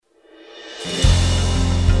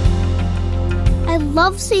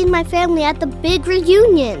loved seeing my family at the big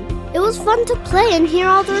reunion. It was fun to play and hear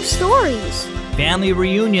all their stories. Family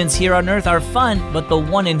reunions here on Earth are fun, but the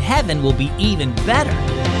one in heaven will be even better.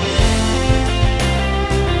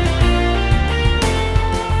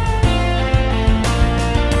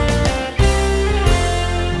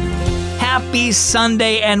 Happy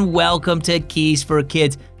Sunday and welcome to Keys for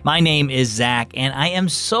Kids. My name is Zach, and I am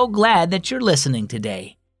so glad that you're listening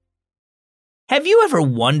today. Have you ever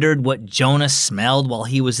wondered what Jonah smelled while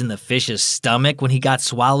he was in the fish's stomach when he got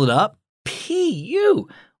swallowed up? P.U.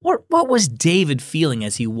 Or what was David feeling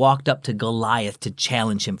as he walked up to Goliath to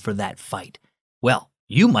challenge him for that fight? Well,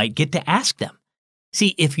 you might get to ask them.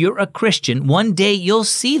 See, if you're a Christian, one day you'll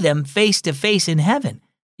see them face to face in heaven.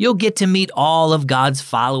 You'll get to meet all of God's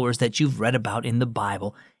followers that you've read about in the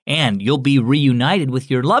Bible, and you'll be reunited with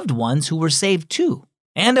your loved ones who were saved too.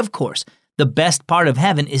 And of course, the best part of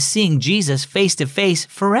heaven is seeing Jesus face to face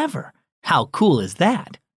forever. How cool is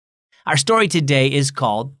that? Our story today is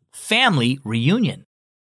called Family Reunion.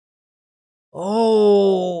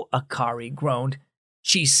 Oh, Akari groaned.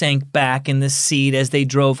 She sank back in the seat as they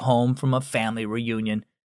drove home from a family reunion.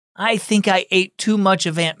 I think I ate too much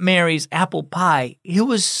of Aunt Mary's apple pie. It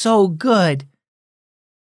was so good.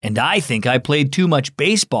 And I think I played too much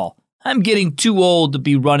baseball. I'm getting too old to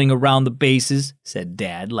be running around the bases, said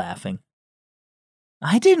Dad, laughing.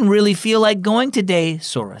 I didn't really feel like going today,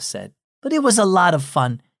 Sora said, but it was a lot of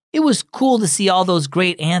fun. It was cool to see all those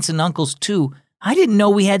great aunts and uncles, too. I didn't know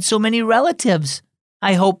we had so many relatives.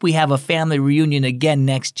 I hope we have a family reunion again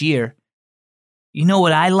next year. You know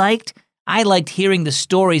what I liked? I liked hearing the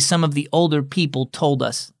stories some of the older people told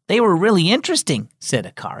us. They were really interesting,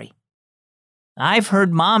 said Akari. I've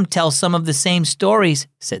heard Mom tell some of the same stories,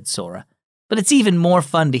 said Sora, but it's even more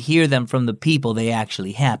fun to hear them from the people they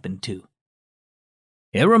actually happened to.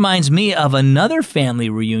 It reminds me of another family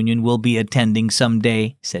reunion we'll be attending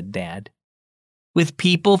someday, said Dad. With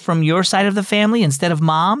people from your side of the family instead of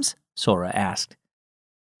Mom's? Sora asked.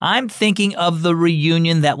 I'm thinking of the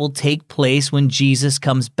reunion that will take place when Jesus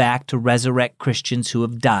comes back to resurrect Christians who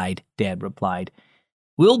have died, Dad replied.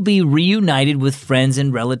 We'll be reunited with friends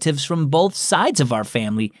and relatives from both sides of our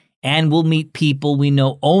family, and we'll meet people we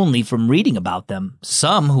know only from reading about them,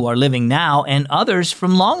 some who are living now and others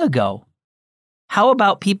from long ago. How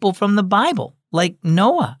about people from the Bible, like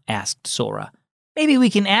Noah? Asked Sora. Maybe we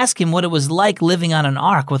can ask him what it was like living on an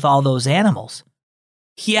ark with all those animals.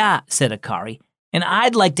 Yeah, said Akari, and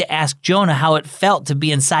I'd like to ask Jonah how it felt to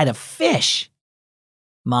be inside a fish.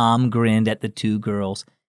 Mom grinned at the two girls.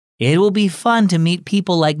 It will be fun to meet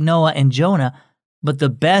people like Noah and Jonah, but the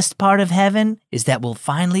best part of heaven is that we'll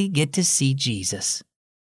finally get to see Jesus.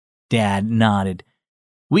 Dad nodded.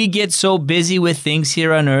 We get so busy with things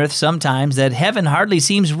here on earth sometimes that heaven hardly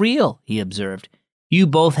seems real, he observed. You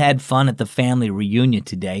both had fun at the family reunion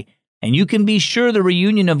today, and you can be sure the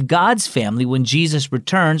reunion of God's family when Jesus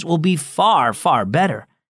returns will be far, far better.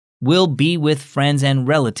 We'll be with friends and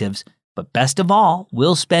relatives, but best of all,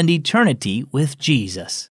 we'll spend eternity with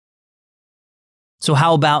Jesus. So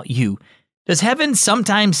how about you? Does heaven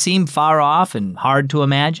sometimes seem far off and hard to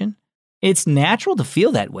imagine? It's natural to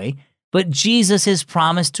feel that way, but Jesus has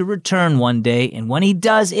promised to return one day, and when he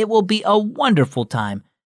does, it will be a wonderful time.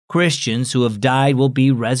 Christians who have died will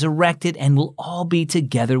be resurrected and will all be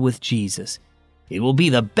together with Jesus. It will be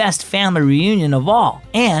the best family reunion of all,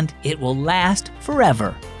 and it will last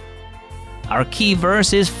forever. Our key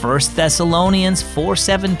verse is 1 Thessalonians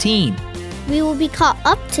 4:17. We will be caught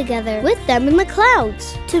up together with them in the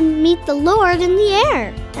clouds to meet the Lord in the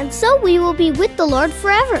air, and so we will be with the Lord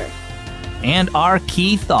forever. And our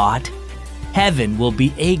key thought, heaven will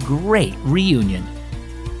be a great reunion.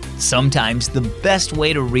 Sometimes the best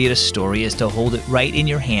way to read a story is to hold it right in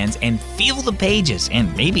your hands and feel the pages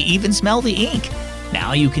and maybe even smell the ink.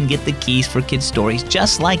 Now you can get the Keys for Kids stories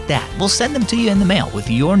just like that. We'll send them to you in the mail with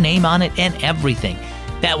your name on it and everything.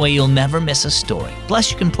 That way you'll never miss a story.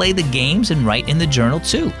 Plus you can play the games and write in the journal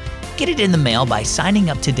too. Get it in the mail by signing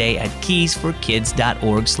up today at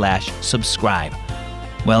keysforkids.org/subscribe.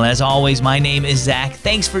 Well, as always, my name is Zach.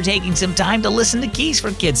 Thanks for taking some time to listen to Keys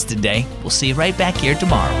for Kids today. We'll see you right back here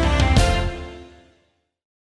tomorrow.